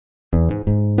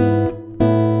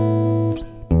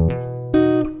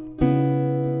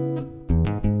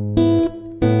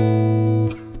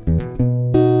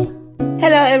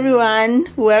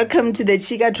everyone. Welcome to the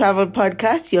Chica Travel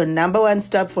Podcast, your number one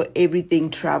stop for everything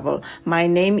travel. My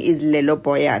name is Lelo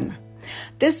Boyan.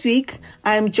 This week,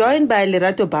 I am joined by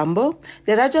Lerato Bambo.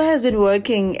 Lerato has been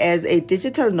working as a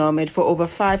digital nomad for over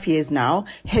 5 years now,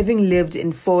 having lived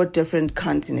in 4 different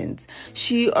continents.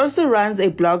 She also runs a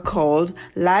blog called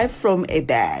Live from a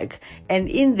Bag, and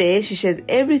in there, she shares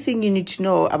everything you need to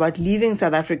know about leaving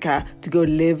South Africa to go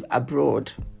live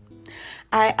abroad.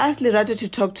 I asked Lerato to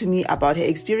talk to me about her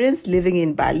experience living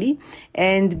in Bali,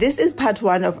 and this is part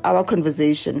 1 of our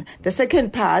conversation. The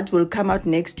second part will come out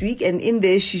next week, and in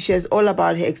there she shares all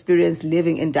about her experience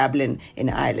living in Dublin in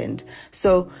Ireland.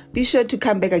 So be sure to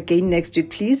come back again next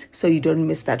week, please, so you don't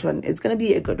miss that one. It's going to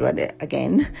be a good one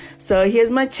again. So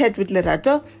here's my chat with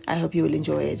Lerato. I hope you will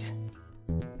enjoy it.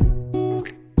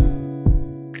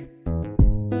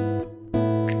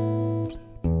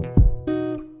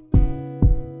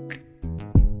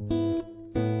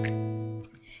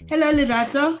 Hello,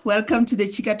 Lerato. Welcome to the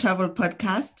Chica Travel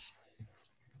Podcast.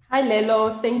 Hi,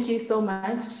 Lelo. Thank you so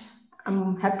much.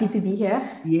 I'm happy to be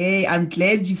here. Yay, I'm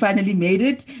glad you finally made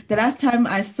it. The last time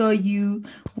I saw you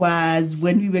was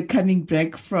when we were coming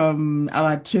back from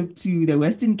our trip to the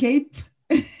Western Cape.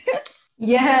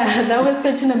 Yeah, that was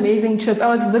such an amazing trip.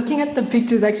 I was looking at the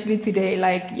pictures actually today,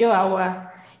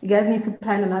 you guys need to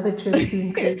plan another trip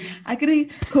soon.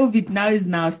 Actually, COVID now is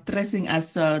stressing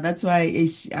us, so that's why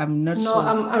I'm not sure. No,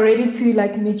 I'm ready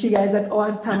to meet you guys at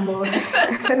OR Tambo.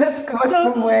 Let's go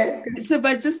somewhere.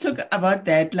 But just talk about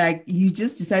that. You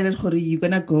just decided, Khori, you're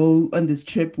gonna go on this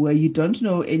trip where you don't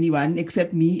know anyone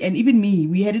except me, and even me.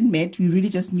 We hadn't met. We really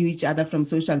just knew each other from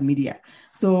social media.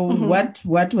 So what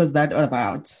was that all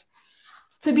about?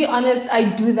 To be honest,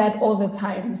 I do that all the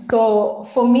time. So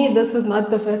for me, this was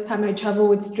not the first time I travel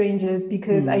with strangers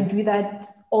because I do that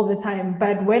all the time.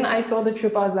 But when I saw the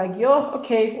trip, I was like,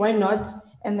 okay, why not?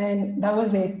 And then that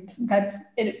was it. That's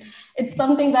it. It's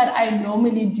something that I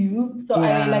normally do. So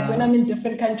I when I'm in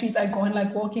different countries, I go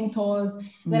on walking tours,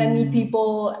 then I meet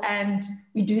people and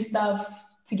we do stuff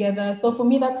together. So for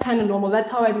me, that's kind of normal.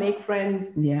 That's how I make friends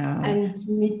and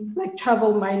meet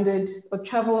travel-minded or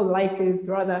travel-likers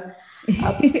rather.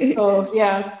 I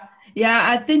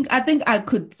think I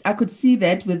could see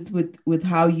that with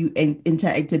how you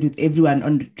interacted with everyone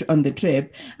on the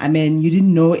trip. I mean, you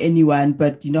didn't know anyone,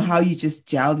 but you know how you just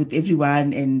gelled with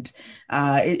everyone, and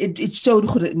it showed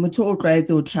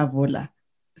traveler,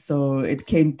 so it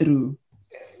came through.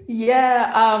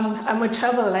 Yeah, I'm a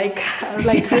travel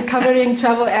recovering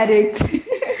travel addict.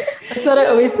 That's what I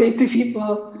always say to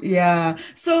people. Yeah.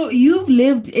 So you've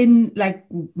lived in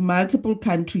multiple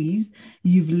countries.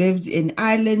 You've lived in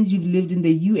Ireland, you've lived in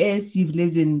the US, you've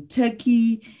lived in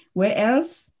Turkey. Where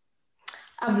else?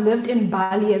 I've lived in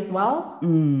Bali as well.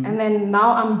 And then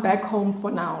now I'm back home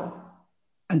for now.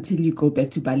 Until you go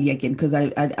back to Bali again, because I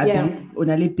believe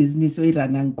only business we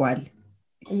run.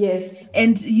 Yes.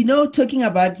 And talking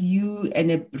about you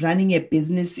and running a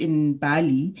business in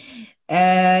Bali,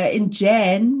 in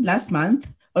Jan last month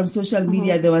on social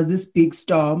media, there was this big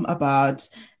storm about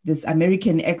this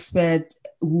American expat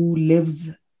who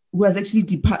was actually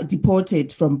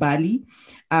deported from Bali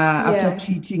after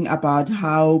tweeting about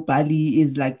how Bali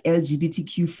is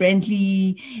LGBTQ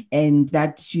friendly and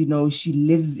that, she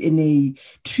lives in a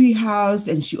tree house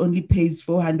and she only pays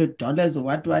 $400 or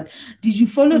what. Did you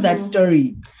follow that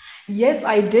story? Yes,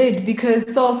 I did, because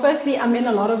firstly, I'm in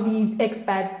a lot of these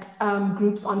expat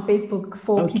groups on Facebook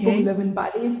for people who live in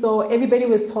Bali. So everybody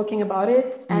was talking about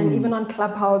it. And even on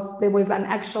Clubhouse, there was an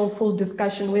actual full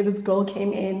discussion where this girl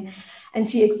came in and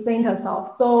she explained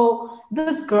herself. So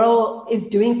this girl is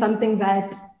doing something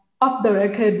that, off the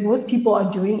record, most people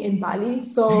are doing in Bali.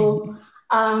 So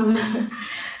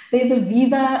there's a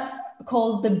visa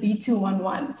called the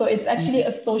B211. So it's actually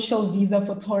a social visa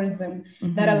for tourism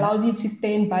that allows you to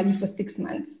stay in Bali for 6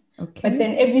 months. Okay. But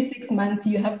then every 6 months,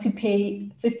 you have to pay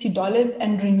 $50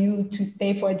 and renew to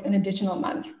stay for an additional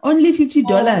month. Only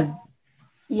 $50?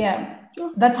 Yeah.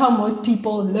 That's how most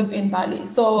people live in Bali.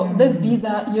 So this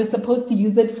visa, you're supposed to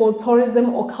use it for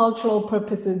tourism or cultural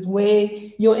purposes, where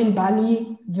you're in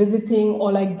Bali visiting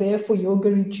or there for yoga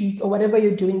retreats or whatever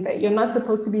you're doing there. You're not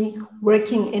supposed to be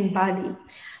working in Bali.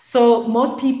 So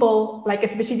most people,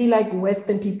 especially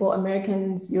Western people,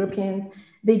 Americans, Europeans,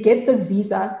 they get this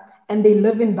visa and they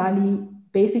live in Bali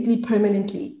basically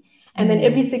permanently. And then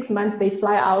every 6 months they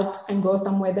fly out and go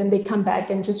somewhere, then they come back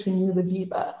and just renew the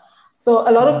visa. So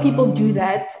a lot of people do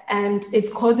that, and it's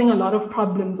causing a lot of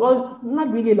problems. Well,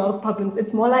 not really a lot of problems.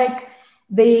 It's more like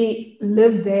they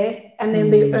live there and then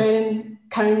they earn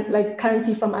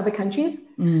currency from other countries.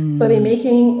 So they're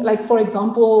making, for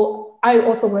example, I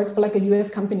also work for a US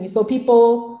company. So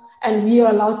people and we are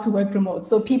allowed to work remote.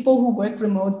 So people who work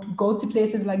remote go to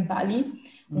places like Bali,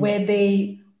 where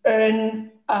they earn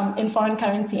in foreign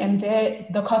currency, and there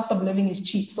the cost of living is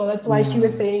cheap. So that's why she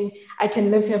was saying I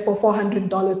can live here for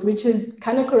 $400, which is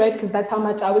kind of correct because that's how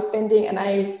much I was spending, and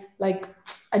I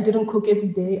didn't cook every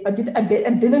day. I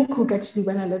didn't cook actually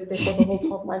when I lived there for the whole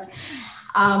 12 months.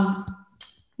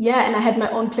 And I had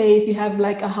my own place. You have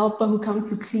like a helper who comes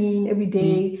to clean every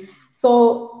day.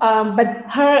 So, but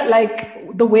her,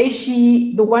 like the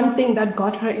one thing that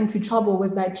got her into trouble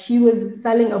was that she was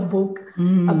selling a book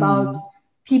about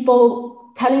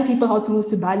telling people how to move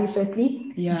to Bali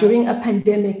firstly during a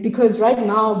pandemic, because right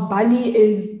now Bali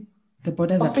is the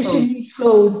borders officially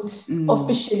closed.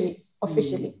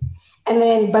 Officially. And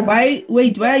then, but why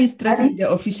are you stressing the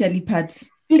officially part?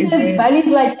 Because Bali is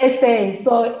like SA,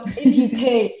 so if you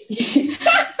pay, you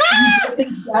get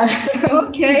things done.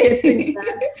 Okay.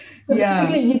 So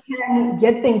basically, you can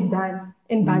get things done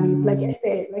in Bali. It's like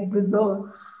SA, like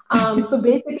Brazil. So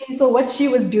basically, what she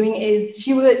was doing is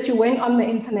she went on the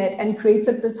internet and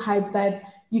created this hype that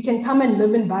you can come and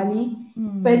live in Bali.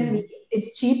 Firstly,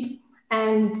 it's cheap,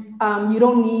 and you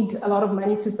don't need a lot of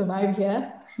money to survive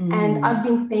here. And I've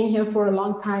been staying here for a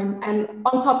long time. And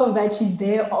on top of that, she's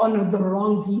there on the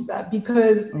wrong visa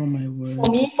because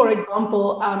for me, for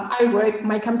example,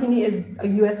 my company is a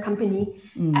US company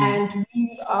and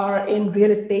we are in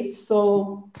real estate.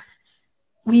 So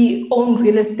we own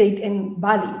real estate in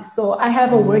Bali. So I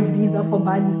have a work visa for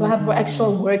Bali. So I have an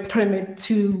actual work permit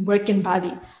to work in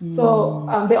Bali. So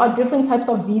there are different types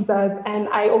of visas. And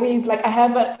I always I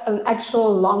have an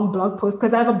actual long blog post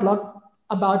because I have a blog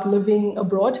about living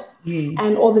abroad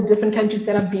and all the different countries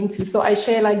that I've been to. So I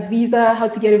share visa, how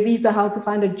to get a visa, how to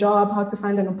find a job, how to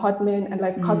find an apartment, and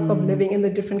cost of living in the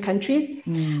different countries.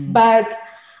 But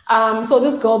so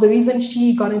this girl, the reason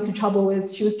she got into trouble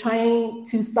was she was trying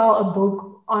to sell a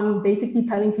book on basically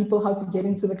telling people how to get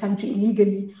into the country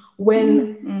illegally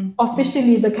when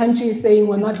officially the country is saying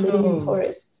we're not letting in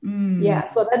tourists. Yeah,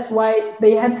 so that's why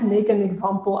they had to make an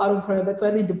example out of her. That's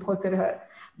why they deported her.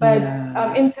 But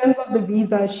in terms of the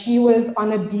visa, she was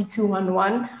on a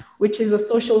B211, which is a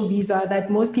social visa that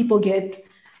most people get.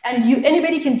 And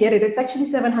anybody can get it. It's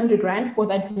actually 700 Rand for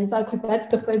that visa because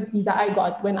that's the first visa I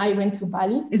got when I went to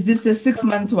Bali. Is this the 6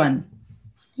 months one?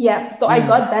 Yeah. So I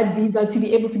got that visa to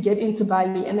be able to get into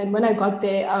Bali. And then when I got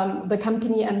there, the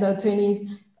company and the attorneys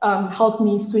helped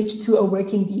me switch to a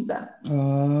working visa.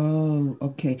 Oh,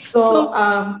 okay. So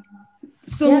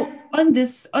on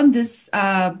this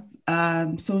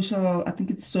social, I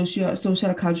think it's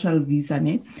social cultural visa,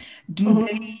 ne? Do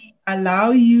they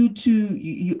allow you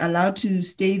allowed to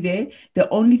stay there? The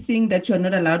only thing that you're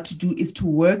not allowed to do is to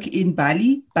work in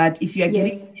Bali, but if you are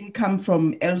getting income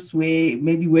from elsewhere,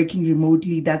 maybe working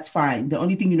remotely, that's fine. The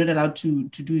only thing you're not allowed to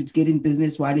do is get in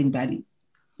business while in Bali.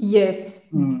 Yes.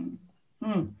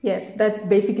 Yes, that's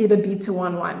basically the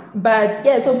B211. But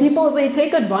yeah, so people, they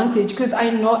take advantage because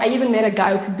I even met a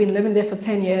guy who's been living there for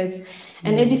 10 years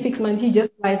and every 6 months he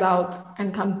just flies out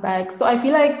and comes back. So I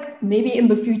feel like maybe in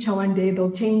the future one day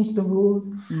they'll change the rules.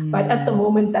 But at the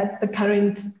moment, that's the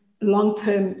current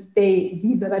long-term stay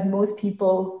visa that most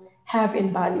people have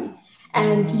in Bali.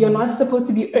 And you're not supposed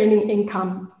to be earning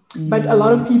income. But a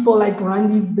lot of people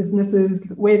run these businesses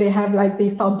where they have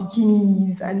they sell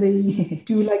bikinis and they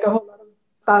do a whole lot of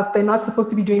stuff they're not supposed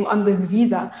to be doing on this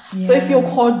visa. So if you're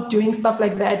caught doing stuff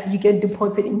like that, you get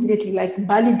deported immediately.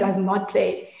 Bali does not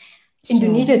play.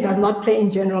 Indonesia does not play in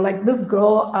general. This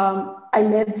girl I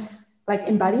met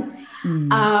in Bali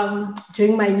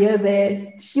during my year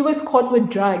there, she was caught with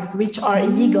drugs which are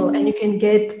illegal, and you can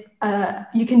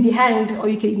be hanged or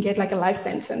you can get a life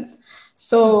sentence.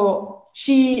 So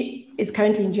she is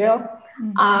currently in jail,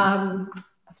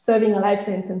 serving a life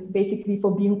sentence basically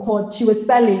for being caught. She was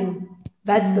selling.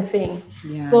 That's the thing.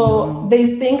 So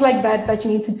there's things like that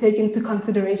you need to take into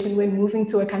consideration when moving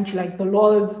to a country. The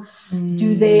laws,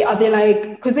 are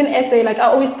they because in SA, I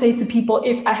always say to people,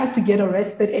 if I had to get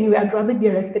arrested anywhere, I'd rather be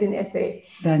arrested in SA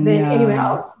than anywhere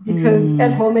else. Because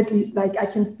at home, at least, I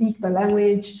can speak the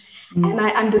language and I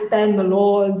understand the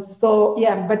laws. So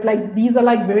yeah, but these are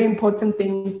very important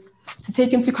things to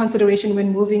take into consideration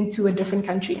when moving to a different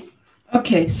country.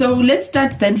 Okay, so let's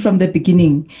start then from the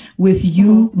beginning with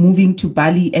you moving to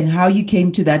Bali and how you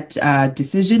came to that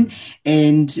decision.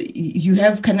 And you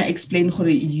have kind of explained how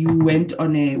you went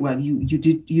on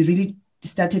you really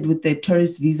started with the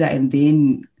tourist visa and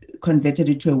then converted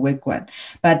it to a work one.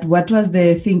 But what was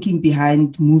the thinking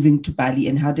behind moving to Bali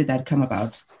and how did that come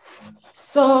about?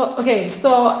 So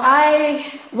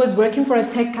I was working for a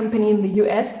tech company in the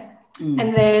US.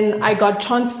 And then I got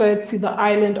transferred to the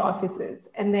Ireland offices.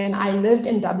 And then I lived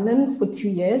in Dublin for 2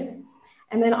 years.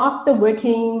 And then after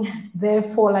working there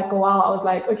for like a while, I was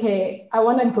like, okay, I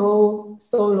want to go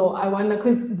solo.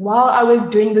 Because while I was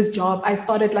doing this job, I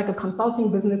started like a consulting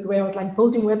business where I was like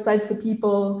building websites for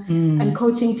people and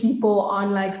coaching people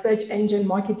on like search engine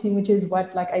marketing, which is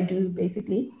what like I do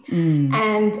basically.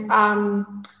 And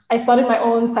I started my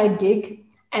own side gig.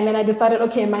 And then I decided,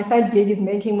 okay, my side gig is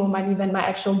making more money than my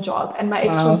actual job. And my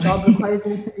actual job requires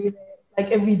me to be there like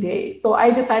every day. So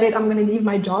I decided I'm going to leave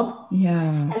my job.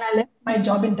 And I left my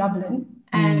job in Dublin.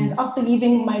 And after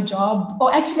leaving my job,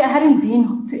 actually I hadn't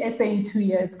been to SA in 2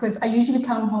 years because I usually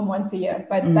come home once a year.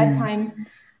 But that time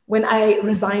when I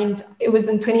resigned, it was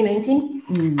in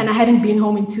 2019 and I hadn't been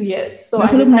home in 2 years. So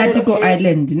I decided to go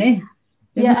Ireland, ne?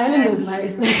 Yeah, Ireland was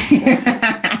nice.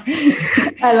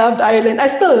 I loved Ireland.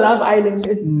 I still love Ireland.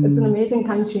 It's an amazing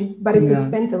country, but it's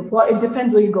expensive. Well, it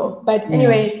depends where you go. But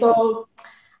anyway, so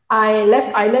I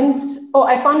left Ireland.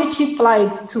 I found a cheap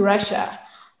flight to Russia.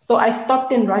 So I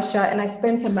stopped in Russia and I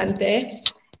spent a month there.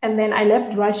 And then I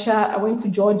left Russia. I went to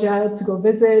Georgia to go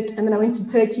visit. And then I went to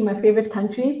Turkey, my favorite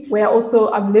country, where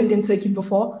I've lived in Turkey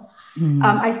before.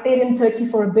 I stayed in Turkey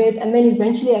for a bit, and then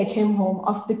eventually I came home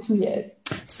after 2 years.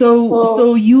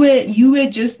 So you were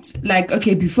just like,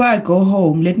 okay, before I go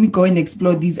home, let me go and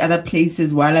explore these other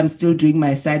places while I'm still doing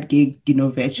my side gig,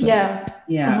 virtually.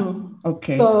 Yeah.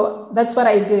 Okay. So that's what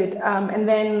I did. And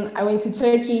then I went to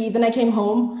Turkey. Then I came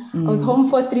home. I was home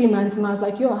for 3 months, and I was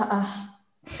like,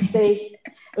 stay.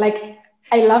 Like,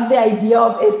 I love the idea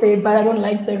of SA, but I don't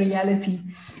like the reality.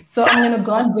 So I'm going to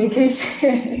go on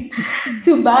vacation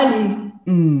to Bali.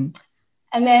 And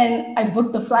then I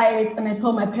booked the flights and I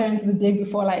told my parents the day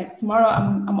before, like, tomorrow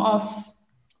I'm off.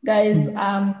 Guys,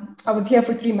 I was here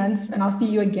for 3 months and I'll see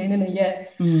you again in a year.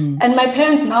 And my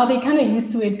parents now, they kind of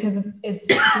used to it because it's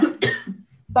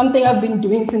something I've been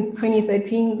doing since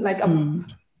 2013. Like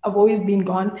I've always been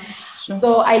gone. Sure.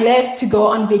 So I left to go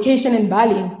on vacation in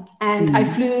Bali and I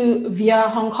flew via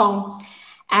Hong Kong.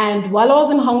 And while I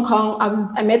was in Hong Kong,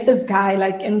 I met this guy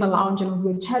like in the lounge and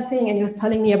we were chatting and he was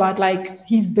telling me about like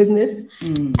his business.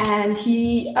 And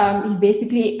he's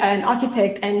basically an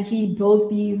architect and he builds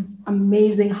these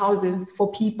amazing houses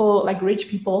for people, like rich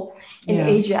people in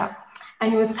Asia.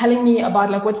 And he was telling me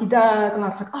about like what he does. And I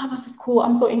was like, oh, this is cool.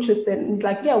 I'm so interested. And he's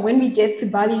like, yeah, when we get to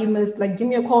Bali, you must like give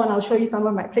me a call and I'll show you some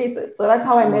of my places. So that's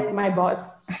how I met my boss.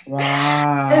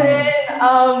 Wow. And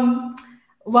then,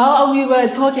 while we were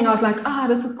talking, I was like,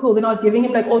 this is cool. Then I was giving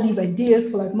him like all these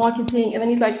ideas for like marketing. And then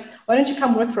he's like, why don't you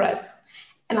come work for us?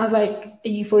 And I was like, are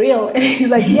you for real? And he's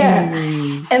like, yeah.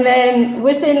 And then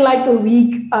within like a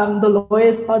week, the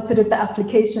lawyers started with the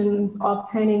applications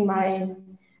of turning my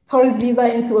tourist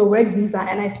visa into a work visa.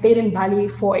 And I stayed in Bali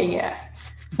for a year.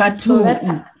 So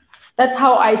that's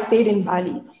how I stayed in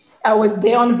Bali. I was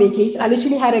there on vacation. I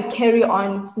literally had a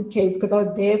carry-on suitcase because I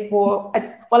was there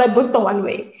I booked the one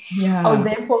way. I was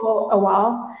there for a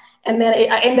while. And then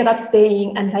I ended up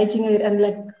staying and liking it and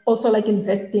like also like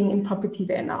investing in property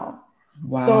there now.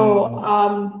 Wow.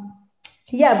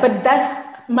 So, but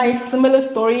that's my similar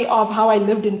story of how I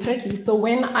lived in Turkey. So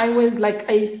when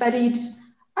I studied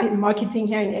marketing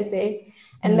here in SA.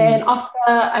 And then after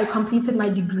I completed my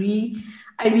degree,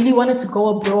 I really wanted to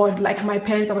go abroad. Like my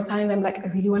parents, I was telling them like, I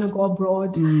really want to go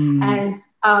abroad. And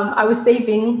I was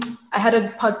saving. I had a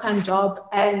part-time job.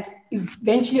 And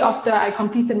eventually after I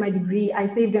completed my degree, I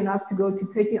saved enough to go to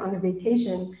Turkey on a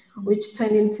vacation, which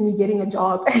turned into me getting a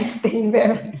job and staying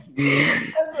there.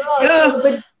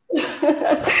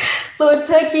 So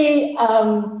Turkey,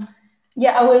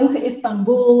 I went to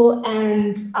Istanbul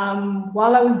and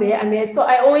while I was there,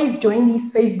 I always join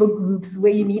these Facebook groups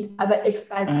where you meet other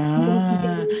expats.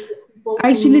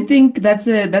 I actually think that's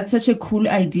such a cool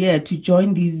idea to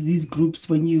join these groups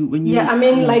when you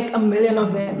like a million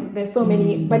of them. There's so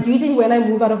many, but usually when I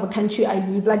move out of a country, I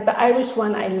leave. Like the Irish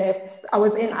one, I left. I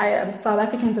was in South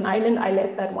Africans in Ireland. I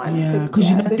left that one. Yeah, because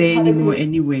you're not there anymore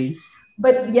anyway.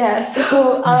 But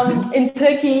so in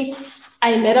Turkey,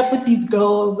 I met up with these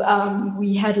girls.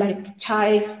 We had like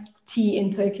chai tea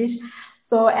in Turkish.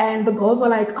 So, and the girls were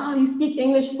like, oh, you speak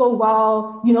English so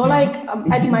well.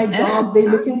 At my job, they're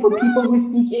looking for people who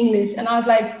speak English. And I was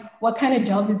like, what kind of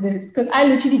job is this? Because I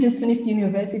literally just finished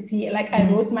university. Like I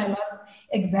wrote my last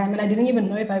exam and I didn't even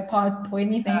know if I passed or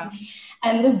anything. Yeah.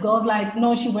 And this girl's like,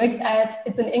 no, she works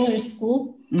it's an English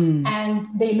school and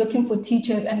they're looking for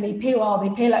teachers and they pay well. They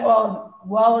pay like,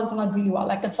 it's not really well,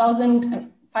 like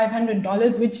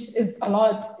 $1,500, which is a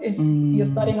lot if you're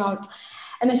starting out.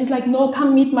 And then she's like, no,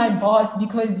 come meet my boss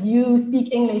because you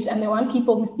speak English and they want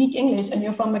people who speak English and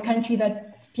you're from a country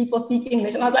that people speak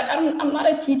English. And I was like, I'm not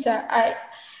a teacher.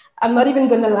 I'm not even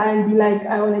going to lie and be like,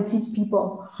 I want to teach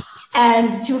people.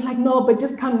 And she was like, no, but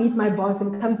just come meet my boss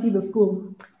and come see the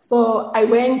school. So I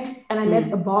went and I met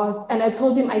the boss and I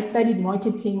told him I studied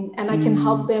marketing and I can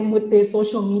help them with their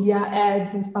social media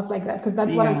ads and stuff like that, because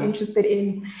that's what I'm interested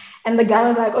in. And the guy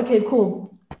was like, okay,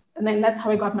 cool. And then that's how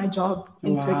I got my job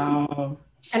in Turkey.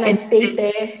 And I stayed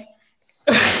there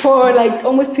for like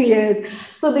almost 2 years.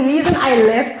 So the reason I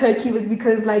left Turkey was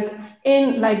because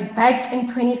back in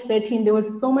 2013, there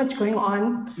was so much going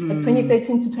on, like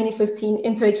 2013 to 2015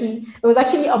 in Turkey. There was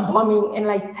actually a bombing in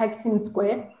like Taksim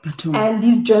Square, and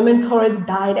these German tourists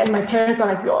died. And my parents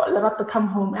are like, yo, let us come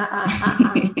home.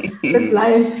 This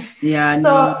life. Yeah,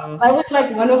 so that was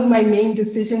like one of my main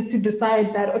decisions to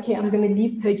decide that, okay, I'm going to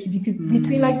leave Turkey, because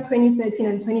between like 2013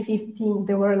 and 2015,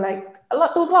 there was a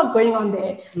lot going on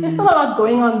there. There's still a lot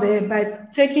going on there,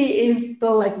 but Turkey is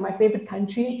still like my favorite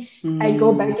country. I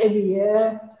go back every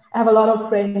year. I have a lot of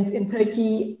friends in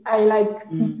Turkey. I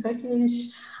speak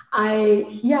Turkish. I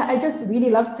just really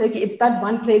love Turkey. It's that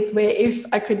one place where if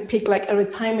I could pick like a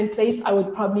retirement place, I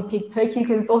would probably pick Turkey,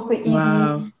 because it's also easy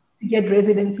to get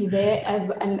residency there as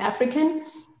an African.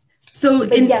 So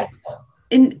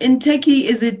in Turkey,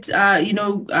 is it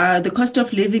the cost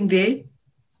of living there?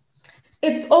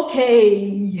 It's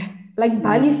okay. Like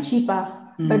Bali is cheaper,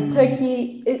 but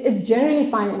Turkey, it's generally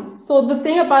fine. So the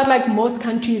thing about like most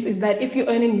countries is that if you're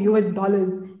earning US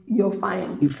dollars, you're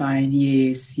fine. You're fine,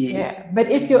 yes. Yeah. But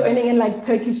if you're earning in like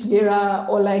Turkish lira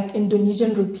or like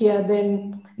Indonesian rupiah,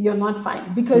 then you're not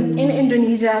fine. Because in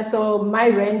Indonesia, so my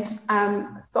rent,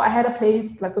 so I had a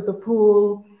place like with a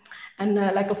pool and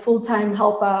like a full-time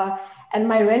helper, and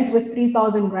my rent was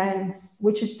 3,000 rands,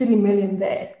 which is 3 million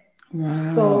there.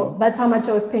 Wow. So that's how much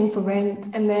I was paying for rent.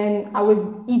 And then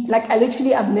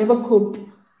I've never cooked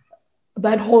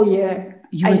that whole year.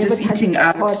 You were just eating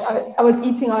out. I was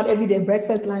eating out every day,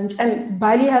 breakfast, lunch. And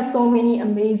Bali has so many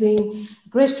amazing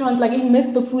restaurants. Like I miss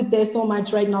the food there so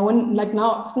much right now.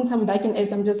 Now, since I'm back in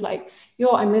S, I'm just like,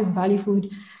 yo, I miss Bali food.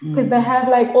 Because they have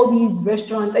like all these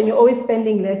restaurants and you're always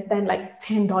spending less than like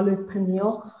 $10 per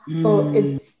meal. So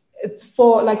it's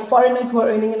for like foreigners who are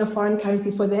earning in a foreign currency.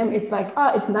 For them, it's like,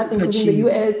 it's nothing. Because in the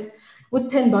US,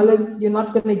 with $10, you're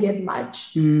not going to get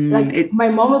much. My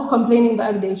mom was complaining the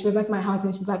other day. She was at my house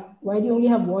and she's like, why do you only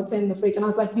have water in the fridge? And I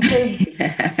was like, because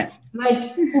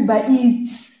like Uber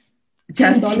Eats,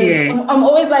 just here. I'm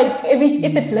always like,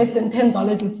 if it's less than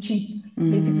 $10, it's cheap.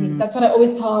 Basically, that's what I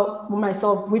always tell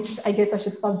myself, which I guess I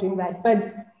should stop doing that.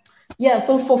 But yeah,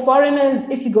 so for foreigners,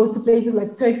 if you go to places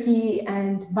like Turkey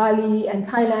and Bali and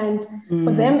Thailand,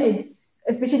 for them, it's,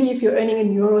 especially if you're earning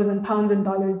in euros and pounds and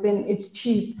dollars, then it's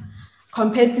cheap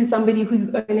compared to somebody who's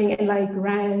earning in like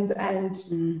rand and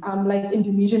like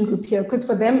Indonesian rupiah. Because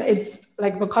for them, it's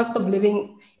like the cost of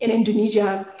living in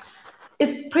Indonesia,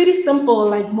 it's pretty simple.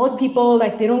 Like most people,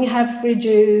 like they don't have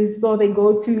fridges, so they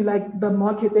go to like the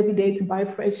markets every day to buy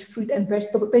fresh fruit and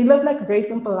vegetables. They live like very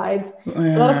simple lives.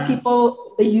 A lot of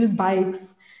people, they use bikes.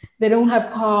 They don't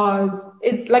have cars.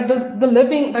 It's like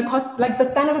the cost, like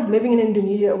the standard of living in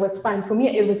Indonesia was fine. For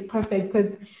me, it was perfect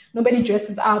because nobody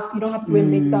dresses up. You don't have to wear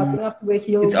makeup. You don't have to wear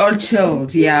heels. It's all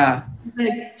chilled, yeah.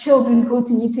 Like children go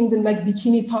to meetings in like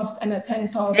bikini tops and a tank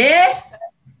top. Yeah,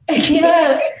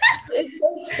 it's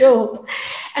so chill.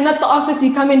 And at the office,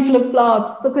 you come in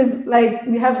flip-flops. So because like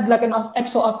we have like an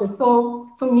actual office. So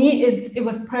for me, it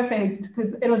was perfect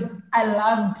because I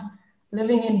loved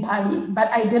living in Bali, but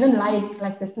I didn't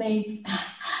like the snakes.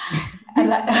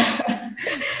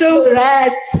 So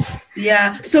rats.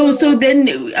 Yeah. So then,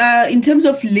 in terms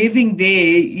of living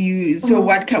there,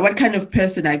 what kind of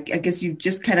person? I guess you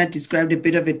just kind of described a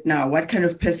bit of it now. What kind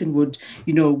of person would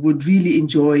really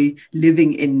enjoy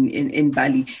living in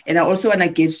Bali? And I also want to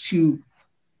get to,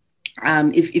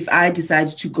 if I decide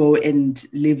to go and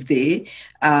live there,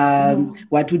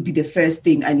 what would be the first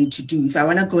thing I need to do if I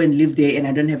want to go and live there and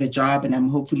I don't have a job and I'm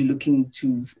hopefully looking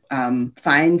to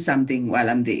find something while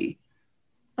I'm there?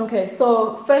 Okay,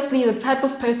 so firstly, the type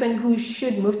of person who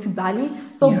should move to Bali.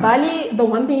 So Bali, the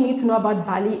one thing you need to know about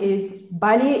Bali is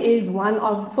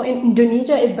so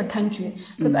Indonesia is the country.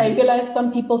 Because I realize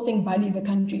some people think Bali is a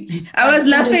country. I was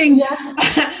laughing.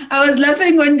 I was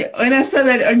laughing when I saw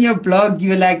that on your blog.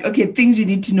 You were like, okay, things you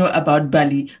need to know about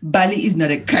Bali. Bali is not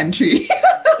a country.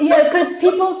 Yeah, because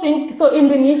people think, so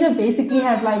Indonesia basically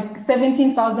has like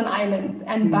 17,000 islands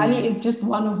and Bali is just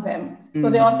one of them. So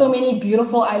there are so many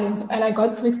beautiful islands and I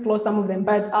got to explore some of them.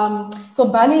 But so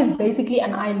Bali is basically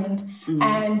an island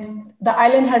and the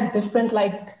island has different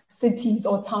like cities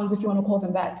or towns, if you want to call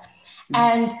them that.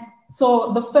 And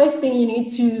so the first thing you need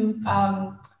to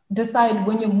decide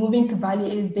when you're moving to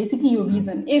Bali is basically your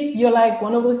reason. If you're like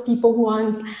one of those people who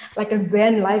want like a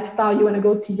Zen lifestyle, you want to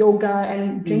go to yoga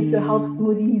and drink your health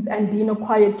smoothies and be in a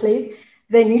quiet place,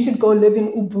 then you should go live in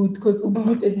Ubud, because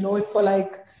Ubud is known for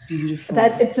like beautiful.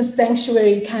 That it's a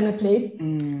sanctuary kind of place.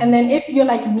 And then if you're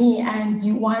like me and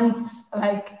you want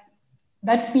like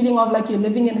that feeling of like you're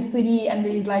living in a city and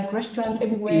there's like restaurants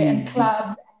everywhere and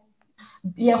clubs,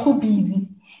 busy.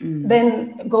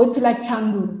 Then go to like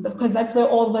Canggu, because that's where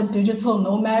all the digital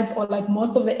nomads or like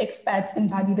most of the expats in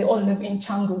Bali, they all live in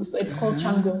Canggu. So it's called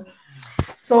Canggu.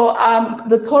 So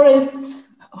the tourists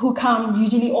who come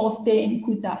usually all stay in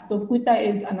Kuta. So Kuta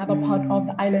is another part of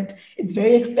the island. It's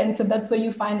very expensive. That's where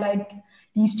you find like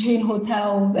these chain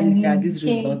hotels and these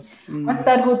resorts. What's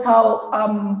that hotel?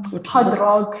 Hard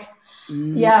Rock.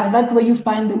 Yeah, that's where you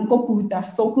find them,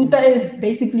 Kuta. So Kuta is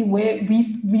basically where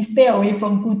we stay away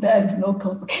from Kuta as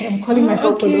locals. Okay, I'm calling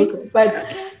myself a local. But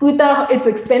Kuta, it's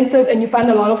expensive and you find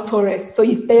a lot of tourists, so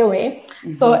you stay away.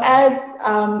 So as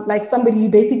like somebody, you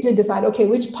basically decide, okay,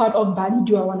 which part of Bali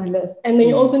do I want to live? And then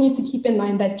you also need to keep in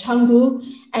mind that Canggu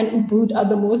and Ubud are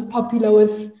the most popular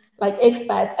with like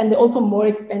expats, and they're also more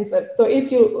expensive. So if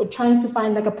you're trying to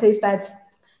find like a place that's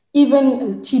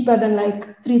even cheaper than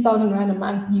like 3,000 Rand a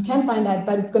month, you can find that,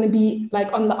 but it's going to be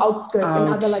like on the outskirts in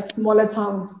other like smaller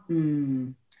towns.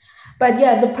 But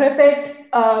yeah, the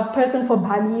perfect person for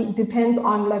Bali depends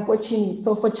on like what you need.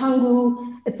 So for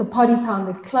Canggu, it's a party town.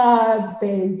 There's clubs,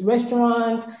 there's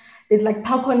restaurants, there's like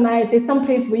taco night. There's some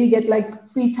place where you get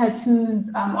like free tattoos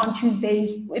on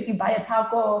Tuesdays if you buy a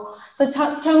taco. So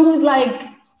Canggu is like,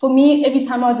 for me, every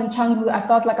time I was in Canggu, I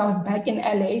felt like I was back in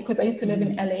LA, because I used to live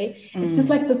in LA. It's just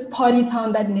like this party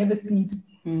town that never sleeps.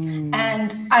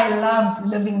 And I loved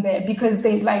living there because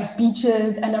there's like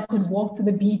beaches, and I could walk to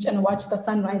the beach and watch the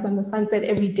sunrise and the sunset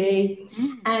every day.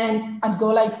 And I'd go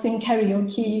like sing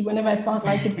karaoke whenever I felt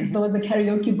like it. There was a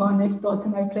karaoke bar next door to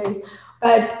my place.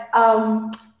 But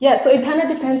yeah, so it kind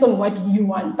of depends on what you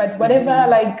want. But whatever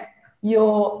like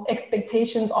your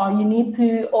expectations are, you need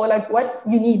to, or like what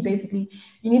you need basically,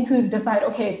 you need to decide,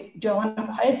 okay, do I want a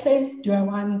quiet place? Do I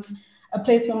want a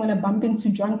place where I'm going to bump into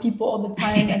drunk people all the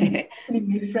time and hopefully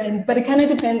make friends? But it kind of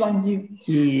depends on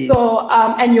you. So,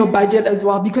 and your budget as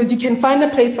well, because you can find a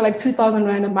place for like 2,000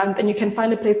 Rand a month, and you can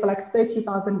find a place for like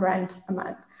 30,000 Rand a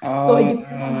month. So it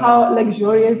depends on how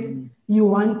luxurious you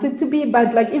want it to be.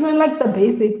 But like even like the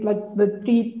basics, like the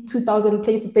 2,000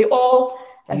 places, they all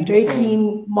like very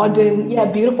clean, modern,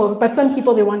 beautiful. But some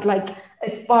people, they want like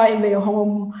a spa in their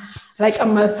home, like a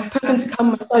person to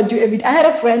come massage you every day. I had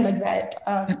a friend like that.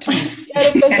 She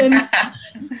had a person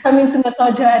coming to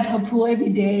massage her at her pool every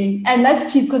day. And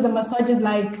that's cheap because the massage is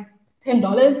like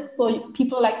 $10. So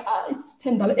people are like, it's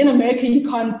 $10. In America, you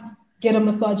can't get a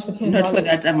massage for $10. Not for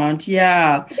that amount,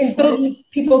 yeah. So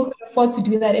people could afford to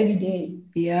do that every day.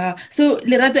 Yeah. So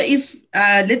Lerato, if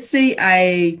let's say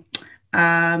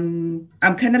I'm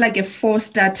kind of like a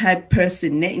 4-star type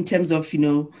person in terms of,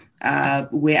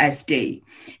 where I stay.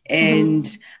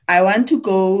 And I want to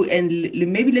go and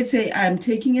maybe let's say I'm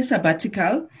taking a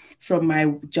sabbatical from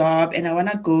my job and I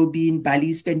want to go be in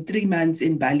Bali, spend 3 months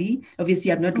in Bali.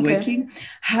 Obviously, I'm not working.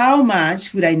 How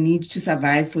much would I need to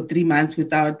survive for 3 months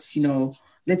without,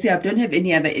 let's say I don't have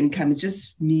any other income. It's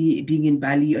just me being in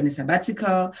Bali on a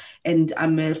sabbatical and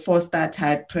I'm a 4-star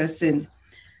type person.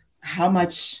 How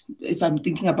much, if I'm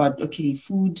thinking about,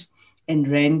 food and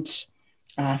rent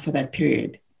for that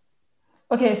period?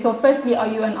 Okay, so firstly, are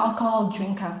you an alcohol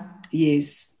drinker?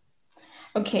 Yes.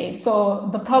 Okay, so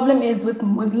the problem is with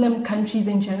Muslim countries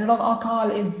in general,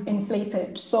 alcohol is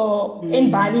inflated. So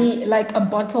in Bali, like a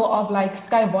bottle of like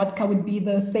Sky vodka would be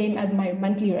the same as my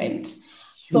monthly rent.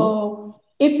 So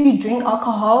if you drink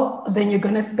alcohol, then you're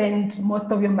going to spend most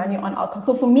of your money on alcohol.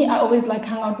 So for me, I always like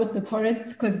hang out with the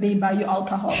tourists because they buy you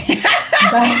alcohol. So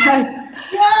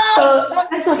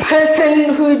as a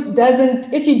person who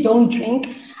doesn't, if you don't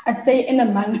drink, I'd say in a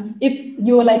month, if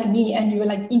you're like me and you're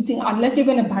like eating, unless you're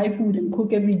going to buy food and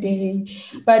cook every day.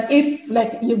 But if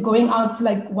like you're going out to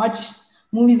like watch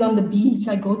movies on the beach,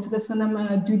 like go to the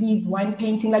cinema, do these wine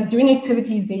painting, like doing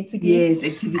activities basically. Yes,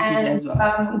 activities as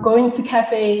well. Going to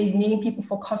cafes, meeting people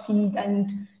for coffees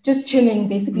and just chilling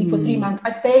basically for 3 months.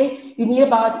 I'd say you need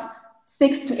about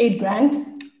 6 to 8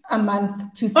 grand a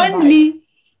month to survive. Only?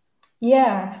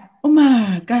 Yeah. Oh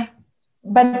my God.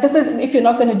 But this is if you're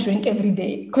not going to drink every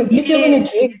day. Because if you're going to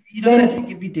drink, you're not going to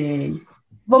drink every day.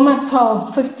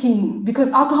 12, 15, because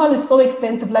alcohol is so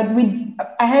expensive. Like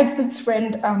I had this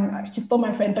friend, she's still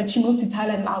my friend, but she moved to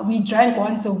Thailand now. We drank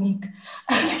once a week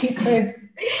because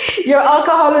your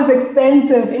alcohol is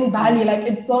expensive in Bali. Like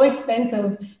it's so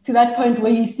expensive to that point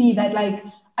where you see that like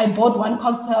I bought one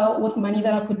cocktail with money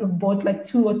that I could have bought like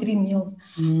 2 or 3 meals.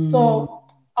 So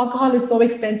alcohol is so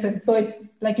expensive. So it's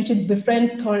like you should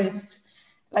befriend tourists.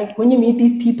 Like when you meet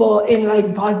these people in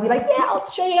like bars, be like, yeah, I'll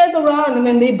show you guys around, and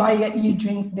then they buy you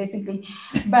drinks basically.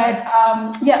 But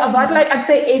yeah, about like I'd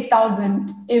say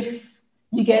 8,000 if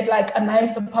you get like a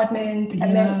nice apartment,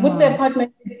 and then with the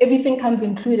apartment everything comes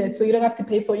included, so you don't have to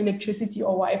pay for electricity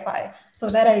or Wi-Fi. So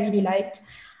that I really liked.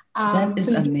 That is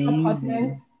so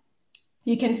amazing.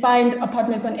 You can find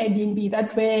apartments on Airbnb.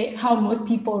 That's how most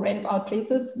people rent out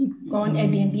places. You go on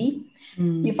Airbnb.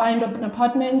 You find an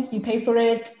apartment, you pay for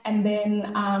it, and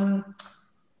then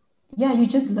you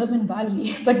just live in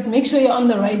Bali. But make sure you're on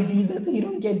the right visa so you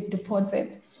don't get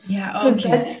deported. Yeah,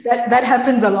 okay. That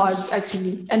happens a lot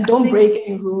actually, and don't break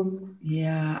any rules.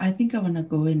 Yeah, I think I want to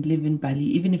go and live in Bali,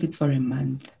 even if it's for a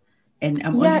month. And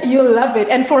you'll love it.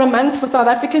 And for a month for South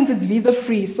Africans, it's visa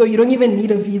free, so you don't even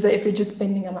need a visa if you're just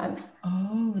spending a month.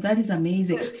 Oh, that is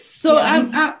amazing. So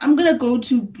I'm gonna go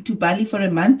to Bali for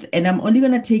a month, and I'm only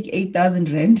gonna take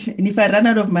 8,000 rent. And if I run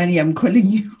out of money, I'm calling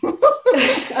you.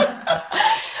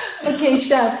 Okay,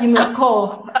 chef, you must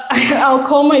call. I'll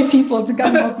call my people to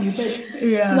come help you. But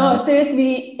no,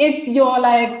 seriously, if you're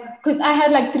like, because I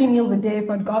had like 3 meals a day,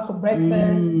 so I'd go out for breakfast,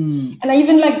 and I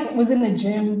even like was in the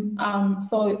gym,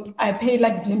 so I paid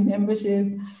like gym membership.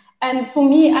 And for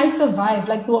me, I survived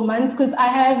like the months because I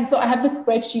have the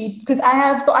spreadsheet because I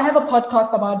have a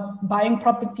podcast about buying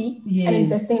property and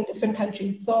investing in different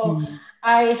countries. So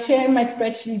I share my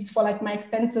spreadsheets for like my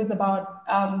expenses about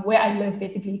where I live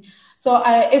basically. So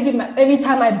every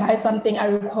time I buy something, I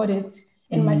record it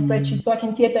in my spreadsheet so I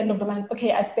can see at the end of the month,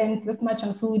 okay, I spent this much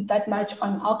on food, that much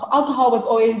on alcohol. Alcohol was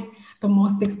always the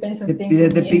most expensive thing.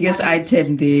 The biggest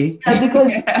item there.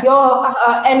 Because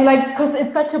and like, because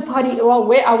it's such a party, well,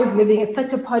 where I was living, it's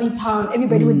such a party town.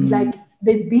 Everybody would be like,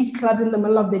 there's beach clubs in the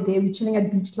middle of the day. We're chilling at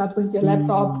beach clubs with your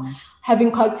laptop,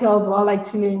 having cocktails while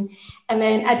like chilling. And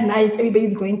then at night,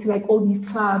 everybody's going to like all these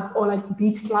clubs or like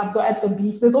beach clubs or at the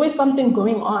beach. There's always something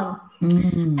going on.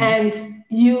 And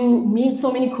you meet so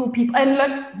many cool people. And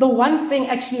like the one thing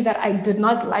actually that I did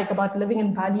not like about living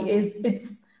in Bali is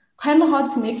it's kind of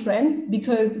hard to make friends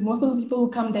because most of the people who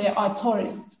come there are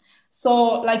tourists.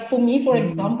 So like for me, for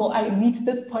example, I reached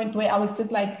this point where I was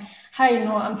just like, hi,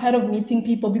 I'm tired of meeting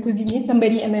people because you meet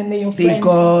somebody and then they're your friend. They're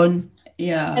gone.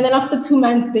 Yeah. And then after 2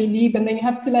 months, they leave and then you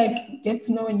have to like get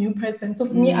to know a new person. So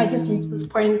for me, I just reached this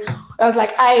point. I was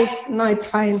like, no, it's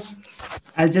fine.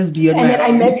 I'll just be on my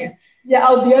own.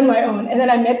 I'll be on my own. And then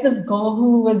I met this girl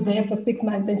who was there for 6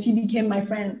 months and she became my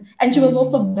friend. And she was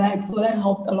also black, so that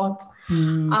helped a lot.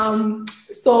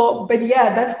 But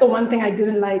yeah, that's the one thing I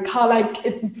didn't like. How like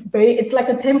it's like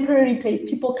a temporary place.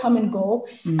 People come and go.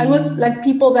 And with like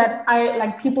people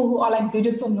who are like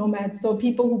digital nomads, so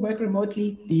people who work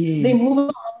remotely, they move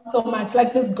around so much.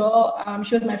 Like this girl,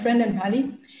 she was my friend in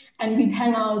Bali, and we'd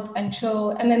hang out and chill.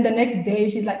 And then the next day,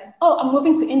 she's like, "Oh, I'm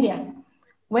moving to India."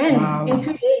 When? Wow. In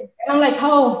 2 days. And I'm like,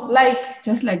 how? Like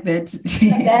just like that.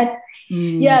 Like that.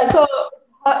 Yeah. So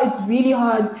it's really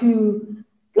hard to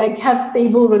like have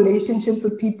stable relationships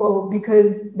with people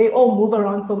because they all move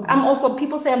around. So I'm also,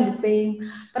 people say I'm the same,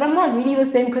 but I'm not really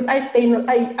the same because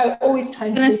I always try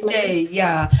to stay.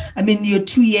 Yeah. I mean, you're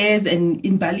 2 years and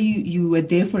in Bali, you were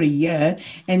there for a year.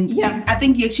 And I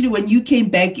think actually when you came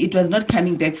back, it was not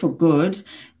coming back for good.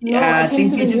 No, I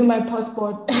came to renew my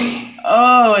passport.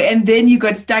 Oh, and then you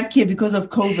got stuck here because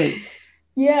of COVID.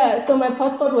 Yeah, so my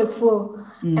passport was full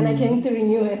and I came to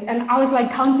renew it. And I was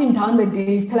like counting down the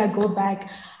days till I go back.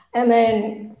 And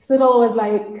then Cyril was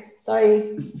like,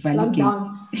 sorry,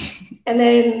 lockdown. And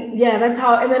then, that's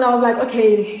how. And then I was like,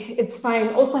 okay, it's fine.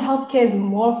 Also, healthcare is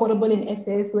more affordable in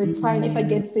SA. So it's fine. If I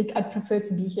get sick, I'd prefer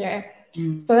to be here.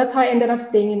 So that's how I ended up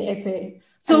staying in SA.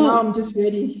 So and now I'm just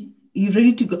ready. You're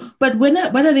ready to go. But what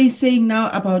are they saying now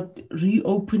about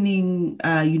reopening,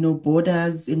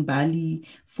 borders in Bali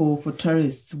for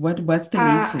tourists? What's the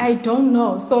latest? I don't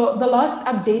know. So the last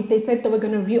update, they said they were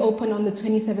going to reopen on the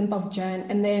 27th of Jan.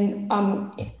 And then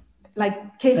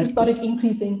cases started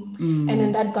increasing and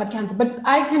then that got cancelled. But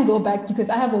I can go back because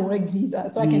I have a work visa.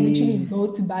 So I can literally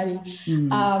go to Bali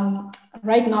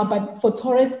right now. But for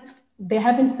tourists, they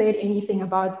haven't said anything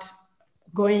about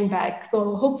going back.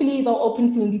 So hopefully they'll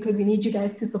open soon because we need you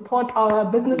guys to support our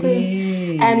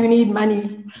businesses and we need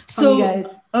money from you guys.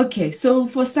 Okay, so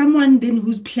for someone then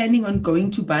who's planning on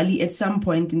going to Bali at some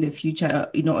point in the future,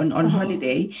 on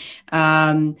holiday,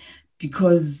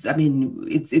 because I mean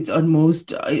it's on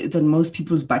most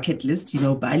people's bucket list,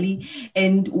 Bali.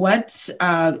 And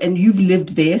and you've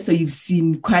lived there, so you've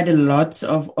seen quite a lot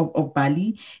of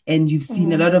Bali, and you've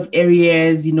seen a lot of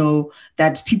areas,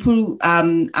 that people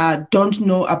don't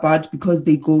know about because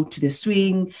they go to the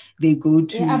swing, they go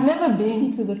to. Yeah, I've never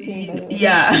been to the swing.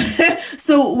 Yeah.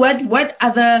 So what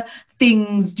other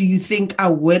things do you think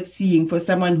are worth seeing for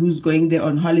someone who's going there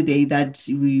on holiday that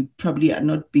we probably are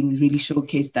not being really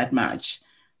showcased that much?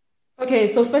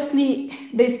 Okay, so firstly,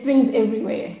 there's swings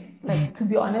everywhere, like, to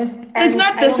be honest. So it's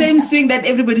not the same swing that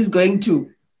everybody's going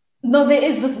to. No, there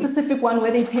is the specific one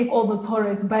where they take all the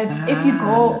tourists. But if you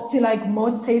go to like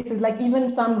most places, like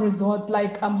even some resorts,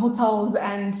 like hotels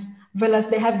and villas,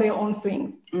 they have their own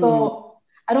swings. So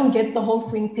I don't get the whole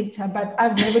swing picture, but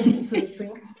I've never been to the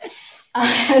swing.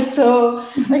 So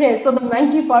the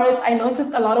monkey forest, I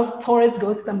noticed a lot of tourists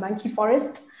go to the monkey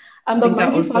forest. The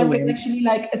monkey forest is actually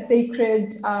like a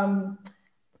sacred,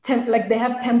 like they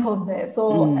have temples there.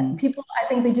 So people, I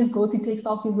think they just go to take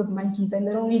selfies with monkeys and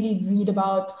they don't really read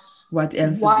about what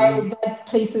else why that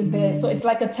place is there. So it's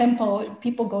like a temple.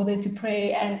 People go there to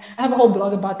pray, and I have a whole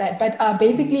blog about that. But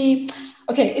basically,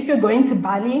 if you're going to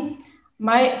Bali,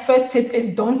 my first tip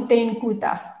is don't stay in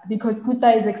Kuta because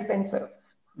Kuta is expensive.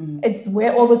 It's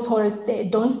where all the tourists stay.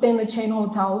 Don't stay in the chain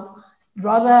hotels.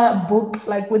 Rather book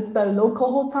like with the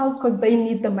local hotels because they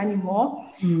need the money more.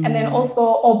 And then also,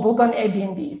 or book on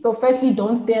Airbnb. So firstly,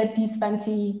 don't stay at these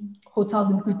fancy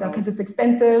hotels in Kuta because it's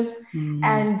expensive.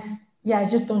 And yeah,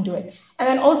 just don't do it. And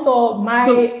then also my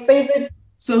favorite.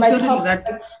 So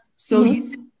you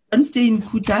said don't stay in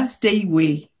Kuta, stay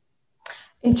where?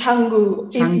 In Canggu,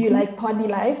 if you like party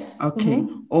life. Okay.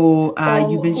 Or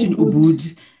you mentioned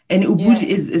Ubud. And Ubud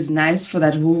is nice for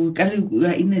that.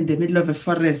 We're in the middle of a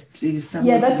forest.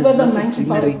 Yeah, that's where the monkey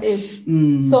forest is.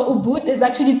 So Ubud is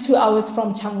actually 2 hours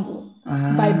from Canggu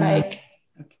by bike.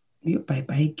 Okay. By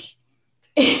bike?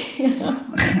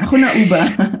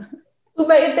 Uber.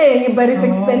 Uber is there, but it's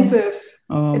expensive.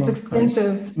 It's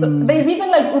expensive. So there's even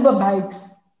like Uber bikes.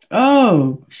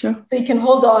 Oh, sure. So you can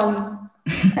hold on.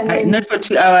 And then, not for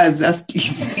 2 hours,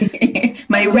 please.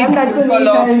 My week will fall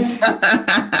off.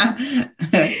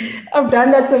 I've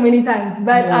done that so many times.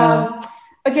 But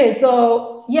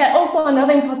also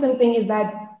another important thing is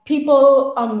that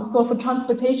people, so for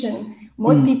transportation,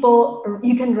 most people,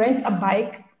 you can rent a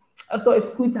bike, so a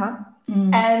scooter.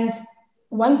 And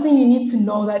one thing you need to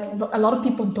know that a lot of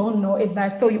people don't know is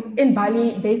that, so in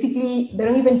Bali, basically, they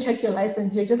don't even check your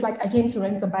license. You're just like, I came to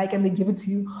rent a bike and they give it to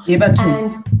you.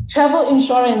 And travel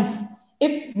insurance,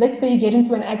 if let's say you get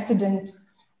into an accident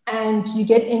and you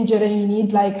get injured and you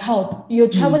need like help, your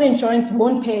travel insurance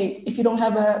won't pay if you don't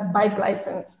have a bike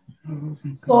license.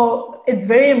 So it's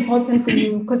very important for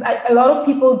you because a lot of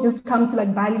people just come to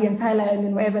like Bali and Thailand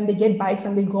and wherever and they get bikes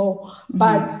and they go.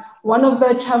 But one of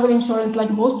the travel insurance,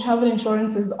 like most travel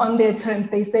insurances on their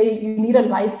terms, they say you need a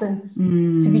license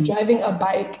to be driving a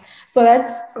bike. So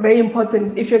that's very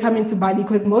important if you're coming to Bali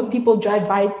because most people drive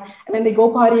bikes and then they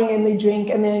go partying and they drink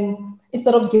and then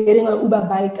instead of getting an Uber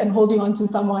bike and holding on to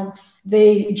someone,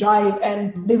 they drive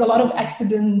and there's a lot of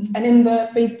accidents. And in the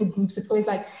Facebook groups, it's always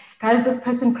like, guys, this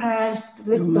person crashed,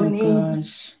 let's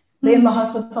donate. They're in the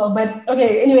hospital. But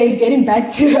anyway, getting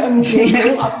back to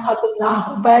getting off topic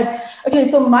now. But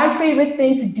so my favorite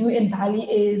thing to do in Bali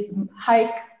is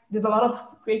hike. There's a lot of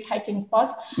great hiking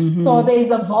spots. So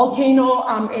there's a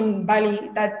volcano in Bali.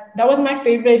 That was my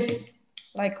favorite,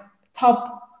 like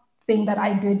top thing that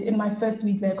I did in my first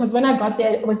week there. Because when I got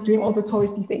there, I was doing all the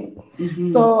touristy things.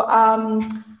 So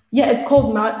it's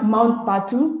called Mount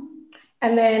Batu.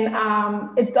 And then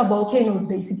it's a volcano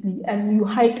basically, and you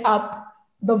hike up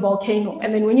the volcano.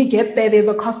 And then when you get there, there's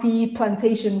a coffee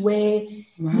plantation where you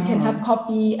can have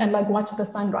coffee and like watch the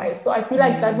sunrise. So I feel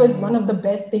like that was one of the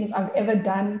best things I've ever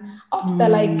done after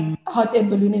like hot air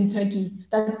balloon in Turkey.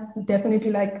 That's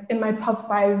definitely like in my top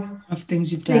 5 of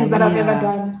things you've done that I've ever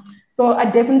done. So I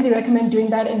definitely recommend doing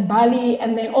that in Bali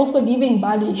and then also leaving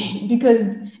Bali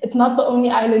because it's not the only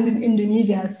island in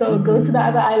Indonesia. So go to the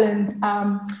other islands.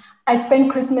 I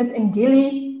spent Christmas in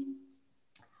Gili.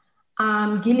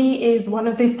 Gili is one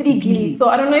of these 3 Gilis. So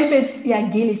I don't know if it's,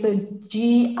 Gili, so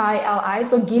Gili.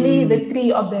 So Gili, there's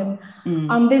 3 of them.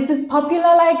 There's this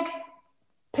popular like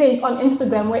place on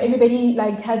Instagram where everybody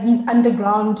like has these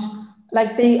underground,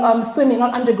 like they swimming,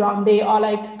 not underground, they are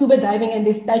like scuba diving and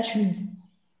there's statues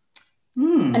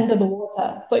under the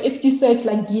water. So if you search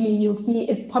like Gili, you'll see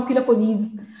it's popular for these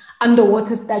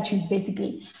underwater statues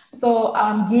basically. So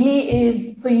Gili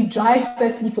is, so you drive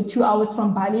firstly for 2 hours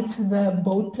from Bali to the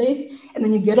boat place, and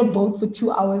then you get a boat for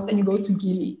 2 hours and you go to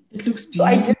Gili. It looks beautiful. So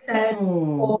I did that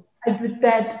for I did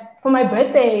that for my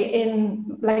birthday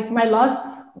in like my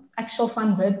last actual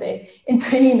fun birthday in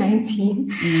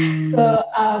 2019. So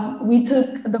we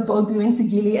took the boat, we went to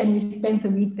Gili and we spent a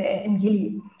week there in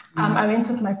Gili. I went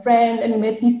with my friend and we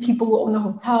met these people who own a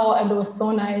hotel and it was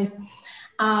so nice.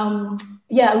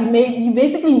 You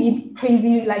basically meet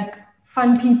crazy, like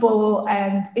fun people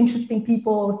and interesting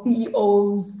people,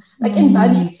 CEOs. Like in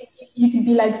Bali, you could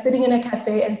be like sitting in a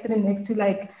cafe and sitting next to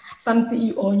like some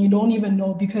CEO and you don't even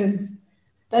know, because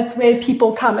that's where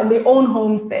people come and they own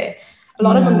homes there. A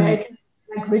lot of American,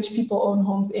 like rich people own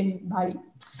homes in Bali.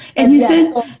 And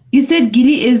you said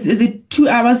Gili is it 2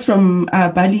 hours from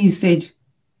Bali, you said?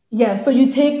 Yeah, so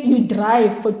you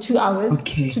drive for 2 hours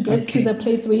to get to the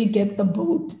place where you get the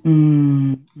boat.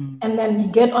 And then you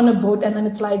get on a boat and then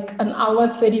it's like an hour,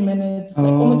 30 minutes,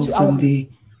 like almost 2 hours. There.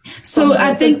 So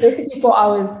I think basically 4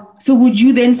 hours. So would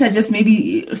you then suggest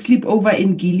maybe sleep over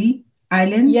in Gili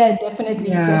Island? Yeah, definitely.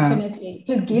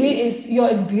 Because Gili is,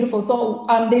 it's beautiful. So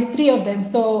there's 3 of them.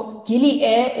 So Gili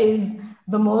Air is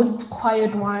the most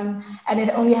quiet one and it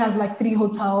only has like 3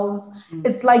 hotels.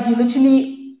 It's like you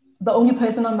literally the only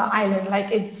person on the island.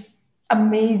 Like it's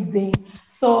amazing.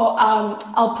 So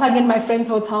I'll plug in my friend's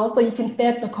hotel so you can stay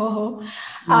at the Coho.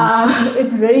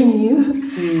 It's very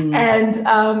new and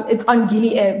it's on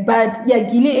Gili Air. But yeah,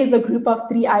 Gili is a group of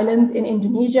 3 islands in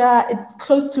Indonesia. It's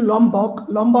close to Lombok.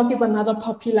 Lombok is another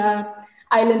popular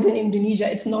island in Indonesia.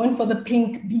 It's known for the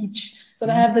pink beach. So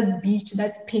they have this beach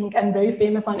that's pink and very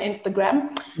famous on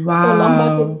Instagram. Wow. So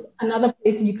Lombok is another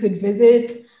place you could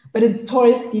visit, but it's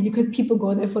touristy because people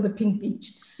go there for the pink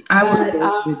beach. I would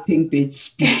go to the pink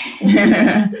beach.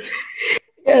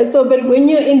 Yeah, so but when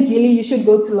you're in Gili, you should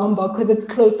go to Lombok because it's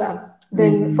closer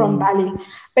than from Bali.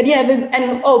 But yeah,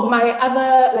 my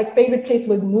other like favorite place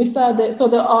was Nusa. So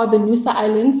there are the Nusa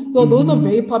Islands. So those are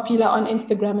very popular on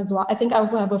Instagram as well. I think I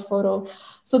also have a photo.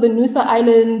 So the Nusa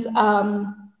Islands,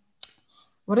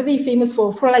 what are they famous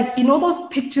for? For like, those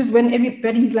pictures when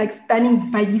everybody's like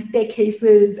standing by these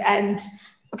staircases and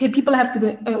people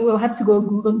will have to go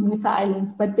Google Nusa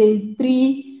Islands, but there's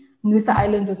 3 Nusa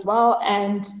Islands as well.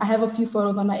 And I have a few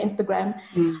photos on my Instagram.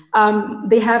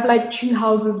 They have like tree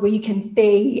houses where you can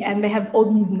stay and they have all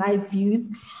these nice views.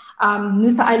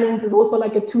 Nusa Islands is also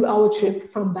like a 2-hour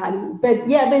trip from Bali. But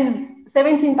yeah, there's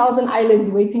 17,000 islands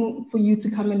waiting for you to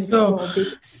come and explore.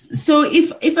 So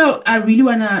if I really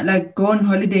want to like go on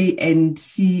holiday and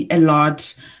see a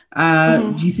lot,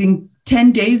 do you think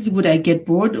 10 days, would I get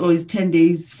bored or is 10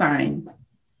 days fine?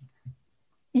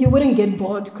 You wouldn't get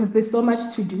bored because there's so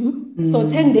much to do. So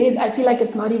 10 days, I feel like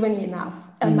it's not even enough.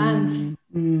 A month.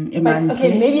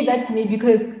 Maybe that's me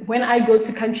because when I go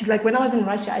to countries, like when I was in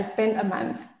Russia, I spent a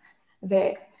month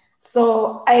there.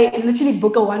 So I literally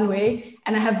book a one-way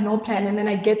and I have no plan and then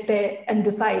I get there and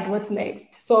decide what's next.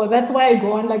 So that's why I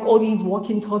go on like all these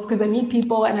walking tours because I meet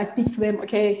people and I speak to them,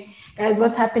 okay, guys,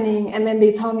 what's happening? And then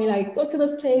they tell me like, go to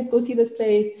this place, go see this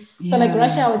place. So like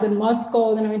Russia, I was in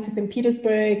Moscow, then I went to St.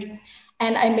 Petersburg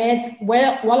and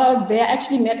while I was there, I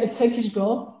actually met a Turkish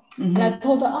girl. And I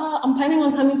told her, I'm planning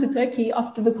on coming to Turkey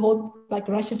after this whole like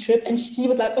Russia trip. And she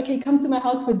was like, okay, come to my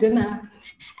house for dinner.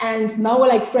 And now we're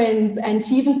like friends. And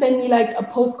she even sent me like a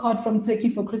postcard from Turkey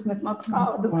for Christmas. I was like,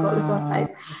 oh, this girl is so nice.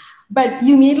 But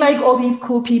you meet like all these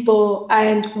cool people.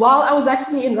 And while I was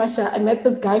actually in Russia, I met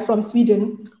this guy from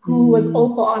Sweden who was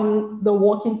also on the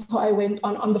walking tour I went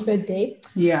on the 3rd day.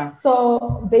 Yeah.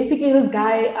 So basically this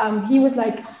guy, he was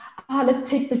like, let's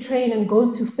take the train and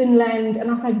go to Finland. And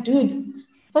I was like, dude,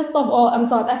 first of all, I'm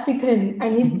South African. I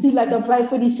need to like apply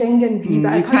for the Schengen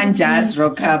visa. You can't just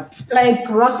rock up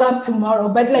tomorrow.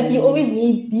 But like you always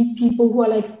need these people who are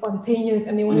like spontaneous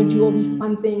and they want to do all these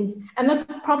fun things. And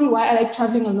that's probably why I like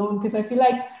traveling alone because I feel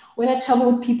like when I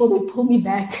travel with people, they pull me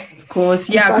back. Of course,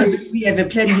 yeah, because we have a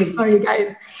plenty of... Sorry,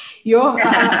 guys.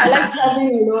 I like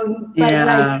traveling alone. But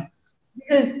like,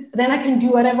 because then I can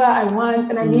do whatever I want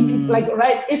and I meet people like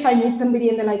if I meet somebody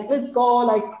and they're like, let's go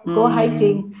go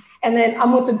hiking. And then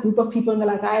I'm with a group of people and they're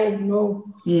like, I know.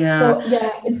 Yeah. So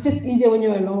yeah, it's just easier when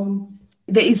you're alone.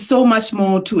 There is so much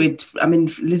more to it. I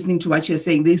mean, listening to what you're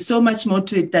saying, there's so much more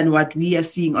to it than what we are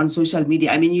seeing on social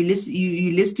media. I mean, you're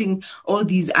listing all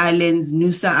these islands,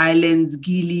 Nusa Islands,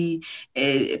 Gili,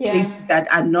 places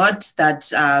that are not that,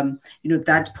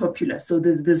 that popular. So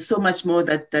there's so much more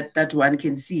that one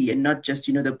can see and not just,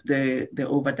 the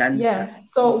overdone stuff.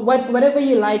 So whatever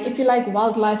you like, if you like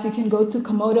wildlife, you can go to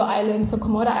Komodo Island. So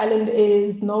Komodo Island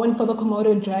is known for the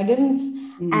Komodo dragons.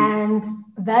 And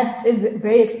that is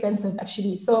very expensive,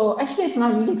 actually. So actually, it's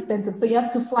not really expensive. So you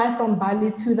have to fly from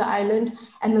Bali to the island,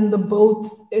 and then the boat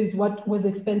is what was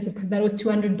expensive because that was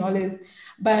 $200.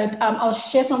 but I'll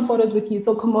share some photos with you.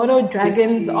 So Komodo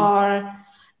dragons are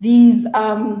these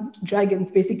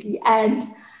dragons basically, and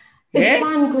it's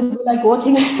fun because you're like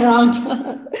walking around.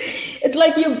 It's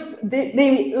like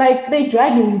they're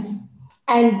dragons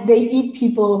and they eat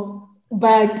people,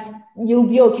 but you'll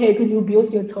be okay because you'll be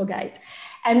with your tour guide.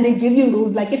 And they give you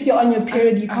rules, like if you're on your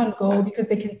period, you can't go because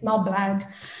they can smell blood.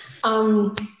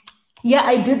 Yeah,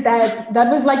 I did that.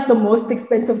 That was like the most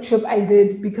expensive trip I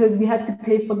did because we had to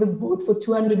pay for this boat for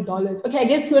 $200. Okay, I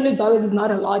guess $200 is not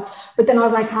a lot, but then I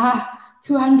was like,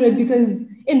 200 because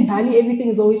in Bali everything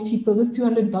is always cheap, so this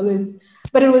 $200.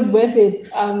 But it was worth it.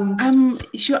 I'm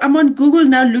sure I'm on Google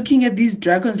now looking at these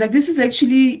dragons. Like this is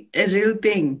actually a real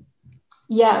thing.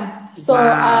 Yeah. So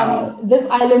this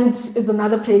island is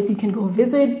another place you can go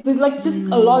visit. There's like just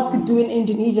a lot to do in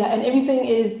Indonesia, and everything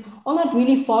is all not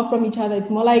really far from each other. It's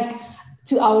more like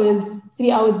 2 hours,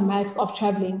 3 hours max of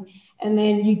traveling. And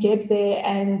then you get there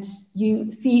and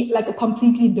you see like a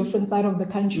completely different side of the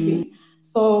country.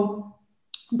 So,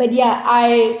 but yeah,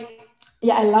 I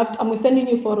loved, I'm sending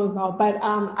you photos now, but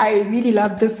I really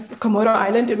loved this Komodo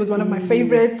Island. It was one of my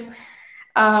favorites.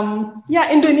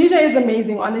 Indonesia is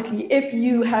amazing, honestly. If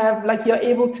you have, like, you're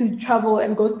able to travel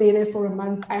and go stay there for a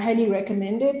month, I highly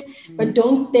recommend it. But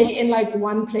don't stay in like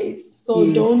one place.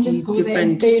 So don't just go there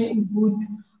and stay in Ubud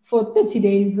for 30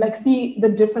 days. Like, see the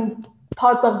different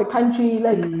parts of the country,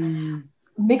 like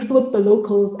mix with the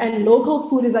locals. And local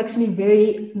food is actually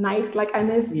very nice. Like, I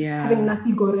miss having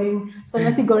nasi goreng. So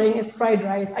nasi goreng is fried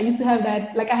rice. I used to have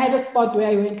that. Like, I had a spot where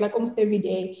I went like almost every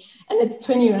day, and it's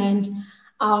 20 rand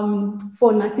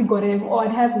for nasi goreng, or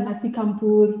I'd have nasi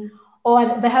campur,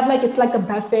 or they have like, it's like a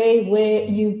buffet where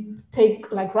you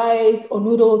take like rice or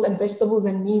noodles and vegetables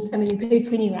and meat, and then you pay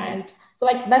 20 rand. So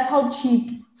like, that's how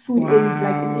cheap food is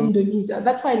like in Indonesia.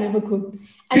 That's why I never cooked.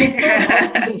 And it's so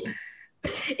healthy.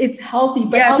 It's healthy.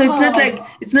 But so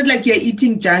it's not like you're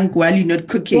eating junk while you're not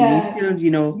cooking. Yeah. It's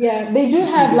still, Yeah, they do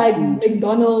have like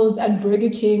McDonald's and Burger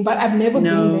King, but I've never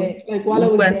been there. Like while I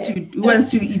was there. Who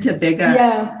wants to eat a burger?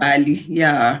 Bali.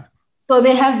 Yeah. So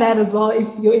they have that as well if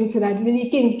you're into that. And then you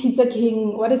can Pizza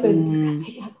King, what is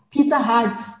it? Pizza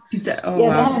Hut. They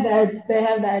have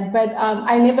that. But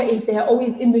I never ate there.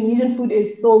 Always Indonesian food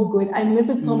is so good. I miss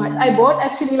it so much. I bought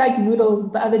actually like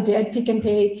noodles the other day at Pick and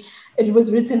Pay. It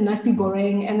was written nasi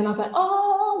goreng, and then I was like,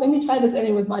 oh, let me try this, and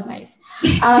it was not nice.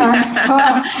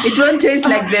 It won't taste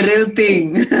like the real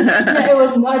thing. It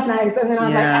was not nice. And then I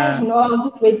was like, I don't know, I'll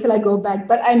just wait till I go back.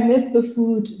 But I miss the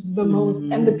food the most,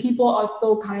 and the people are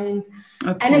so kind,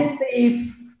 and it's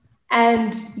safe.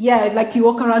 And like you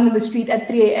walk around in the street at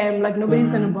 3 a.m. like nobody's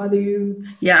gonna bother you.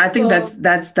 I think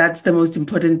that's the most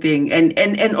important thing,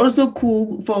 and also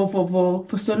cool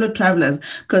for solo travelers,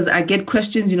 because I get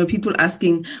questions, people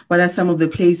asking what are some of the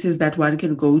places that one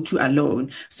can go to alone.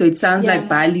 So it sounds like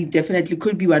Bali definitely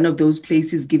could be one of those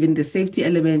places, given the safety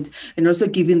element, and also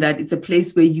given that it's a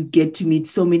place where you get to meet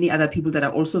so many other people that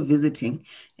are also visiting,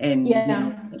 and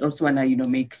that also wanna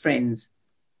make friends.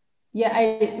 Yeah,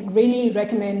 I really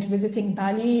recommend visiting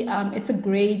Bali. It's a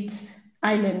great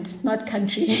island, not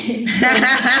country.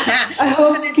 I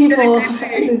hope people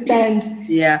understand.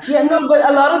 But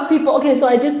a lot of people, so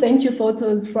I just sent you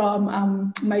photos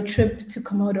from my trip to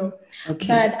Komodo. Okay.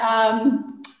 But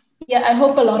I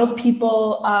hope a lot of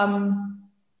people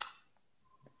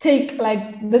take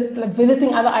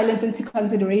visiting other islands into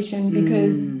consideration,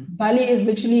 because Bali is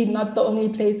literally not the only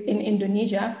place in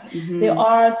Indonesia. There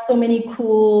are so many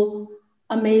cool,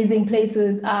 amazing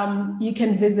places you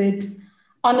can visit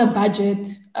on a budget.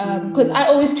 Because I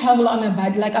always travel on a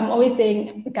budget. Like I'm always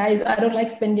saying, guys, I don't like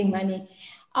spending money.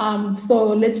 So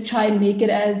let's try and make it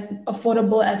as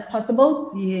affordable as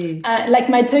possible. Yes. Like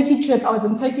my Turkey trip, I was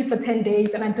in Turkey for 10 days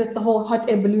and I did the whole hot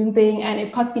air balloon thing, and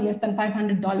it cost me less than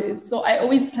 $500. So I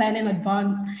always plan in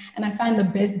advance and I find the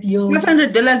best deal.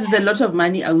 $500 is a lot of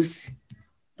money, Aus.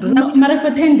 No matter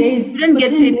for 10 days. You didn't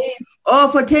get paid. Oh,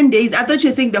 for 10 days. I thought you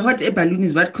were saying the hot air balloon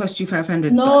is what cost you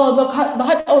 $500. No, the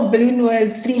hot air balloon was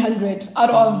 $300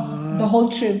 out of the whole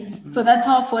trip. So that's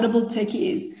how affordable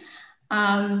Turkey is.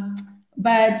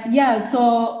 But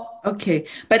so okay,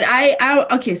 but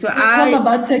so talk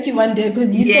about Turkey one day,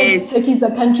 because you said Turkey is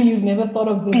a country you've never thought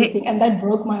of visiting, and that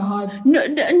broke my heart. No,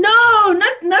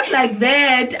 not like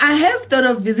that. I have thought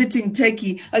of visiting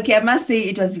Turkey. Okay, I must say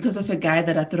it was because of a guy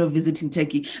that I thought of visiting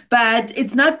Turkey, but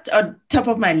it's not on top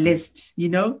of my list.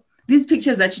 These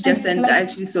pictures that you just sent are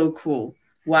actually so cool.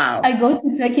 Wow. I go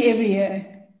to Turkey every year.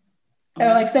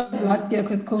 Except last year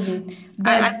because COVID.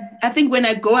 But I think when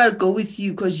I go, I'll go with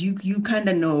you, because you kind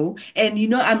of know. And,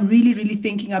 I'm really, really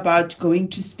thinking about going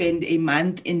to spend a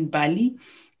month in Bali,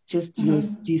 just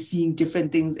seeing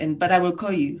different things. But I will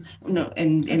call you,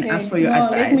 and ask for your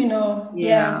advice. Let me know.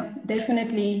 Yeah,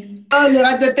 definitely. Oh,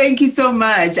 Lerato, thank you so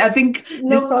much. I think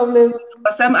no problem.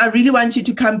 Sam, I really want you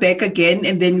to come back again,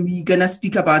 and then we're gonna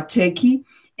speak about Turkey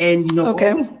and all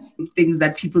the things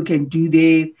that people can do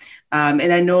there. And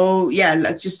I know,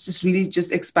 like just really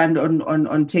just expand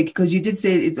on Turkey, because you did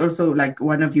say it's also like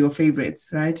one of your favorites,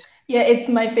 right? Yeah, it's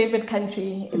my favorite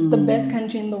country. It's the best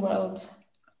country in the world.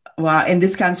 Wow, and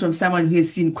this comes from someone who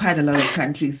has seen quite a lot of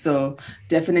countries, so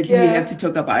definitely we have to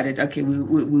talk about it. Okay,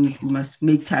 we must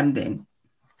make time then.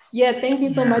 Yeah, thank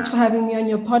you so much for having me on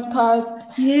your podcast.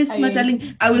 Yes, my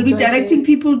darling. I will be directing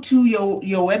people to your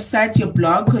website, your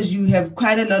blog, because you have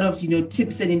quite a lot of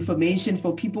tips and information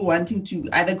for people wanting to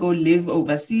either go live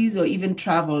overseas or even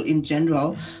travel in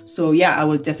general. So I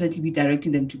will definitely be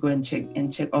directing them to go and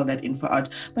check all that info out.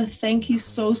 But thank you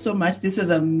so much. This was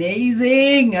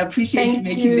amazing. I appreciate you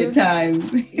making the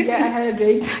time. Yeah, I had a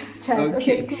great chat.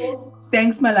 Okay, cool.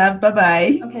 Thanks, my love.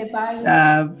 Bye-bye. Okay, bye.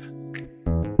 Love.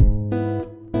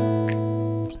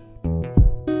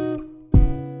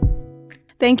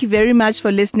 Thank you very much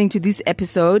for listening to this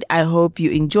episode. I hope you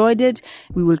enjoyed it.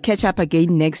 We will catch up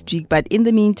again next week. But in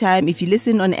the meantime, if you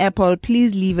listen on Apple,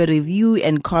 please leave a review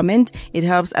and comment. It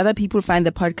helps other people find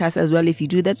the podcast as well if you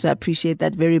do that. So I appreciate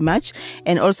that very much.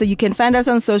 And also you can find us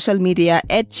on social media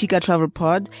at Chika Travel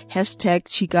Pod,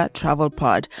 #Chika Travel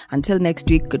Pod. Until next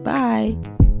week, goodbye.